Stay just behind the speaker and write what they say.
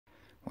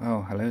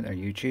Well, hello there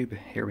YouTube.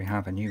 Here we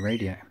have a new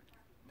radio,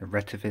 the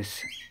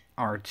Retevis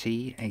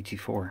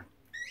rt84,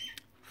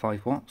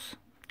 5 watts,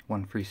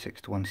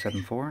 136 to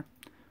 174,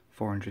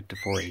 400 to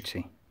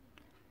 480.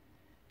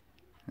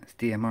 That's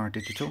DMR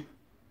digital,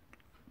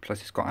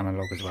 plus it's got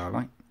analog as well,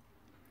 like.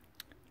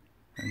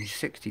 Only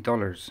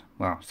 $60,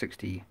 well,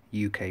 60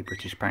 UK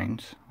British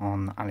pounds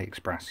on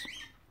AliExpress.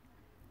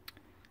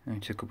 Only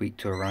took a week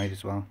to arrive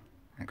as well.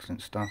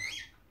 Excellent stuff.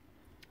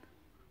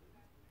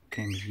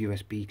 Came with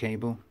USB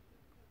cable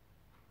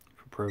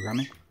for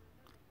programming,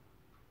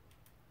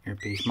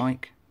 earpiece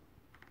mic,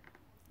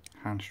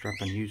 hand strap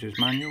and user's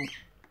manual,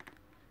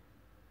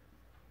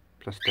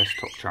 plus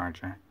desktop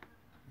charger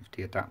with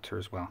the adapter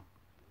as well.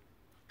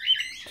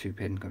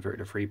 2-pin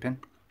converter to 3-pin.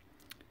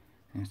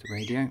 There's the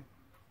radio.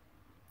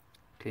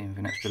 Came with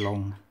an extra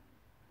long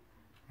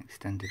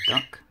extended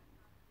duck.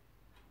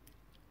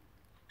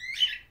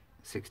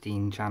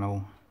 16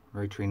 channel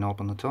rotary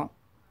knob on the top.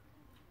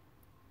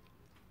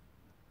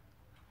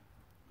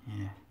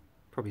 Yeah,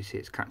 probably see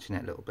it's catching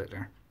it a little bit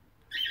there.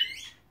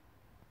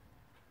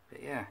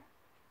 But yeah,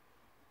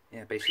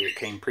 basically it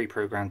came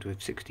pre-programmed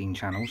with 16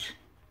 channels.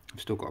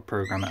 I've still got to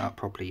program it up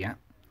properly yet.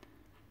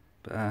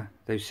 But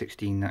those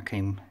 16 that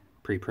came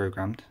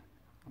pre-programmed,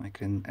 I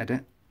can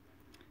edit,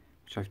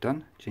 which I've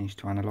done. Changed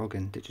to analog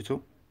and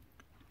digital.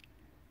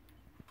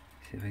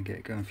 See if I can get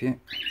it going for you.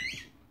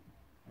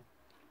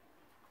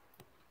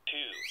 2.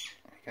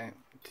 There we go.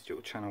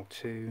 Digital channel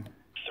 2.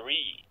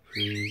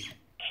 3.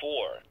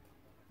 4.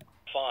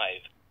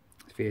 5.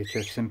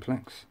 VHF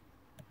simplex.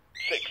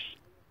 6.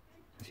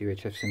 It's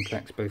UHF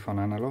simplex, both on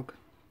analog.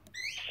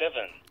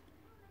 7.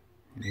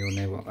 You all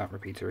know what that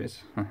repeater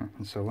is,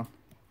 and so on.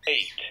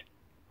 8.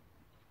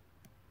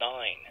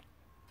 9.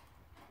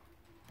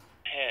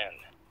 10.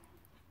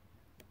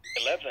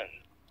 11.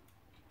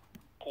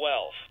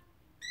 12.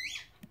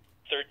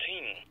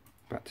 13.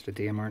 Back to the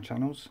DMR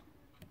channels.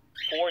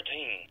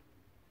 14.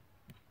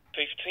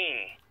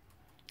 15.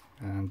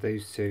 And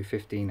those two,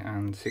 15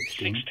 and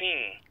 16. 16.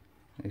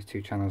 Those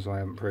two channels I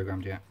haven't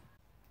programmed yet.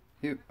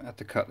 Yep, had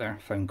to cut there,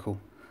 phone call.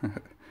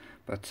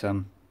 But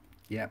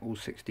yeah, all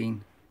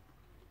 16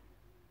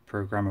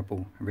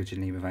 programmable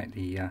originally without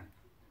the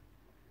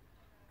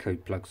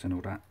code plugs and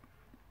all that.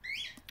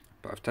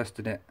 But I've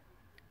tested it.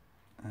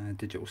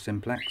 Digital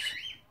simplex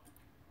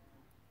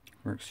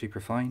works super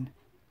fine.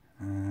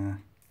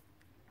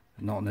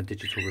 Not on the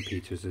digital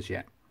repeaters as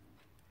yet.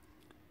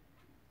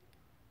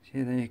 So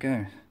yeah, there you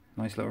go.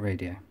 Nice little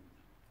radio.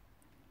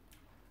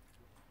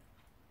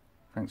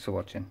 Thanks for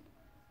watching.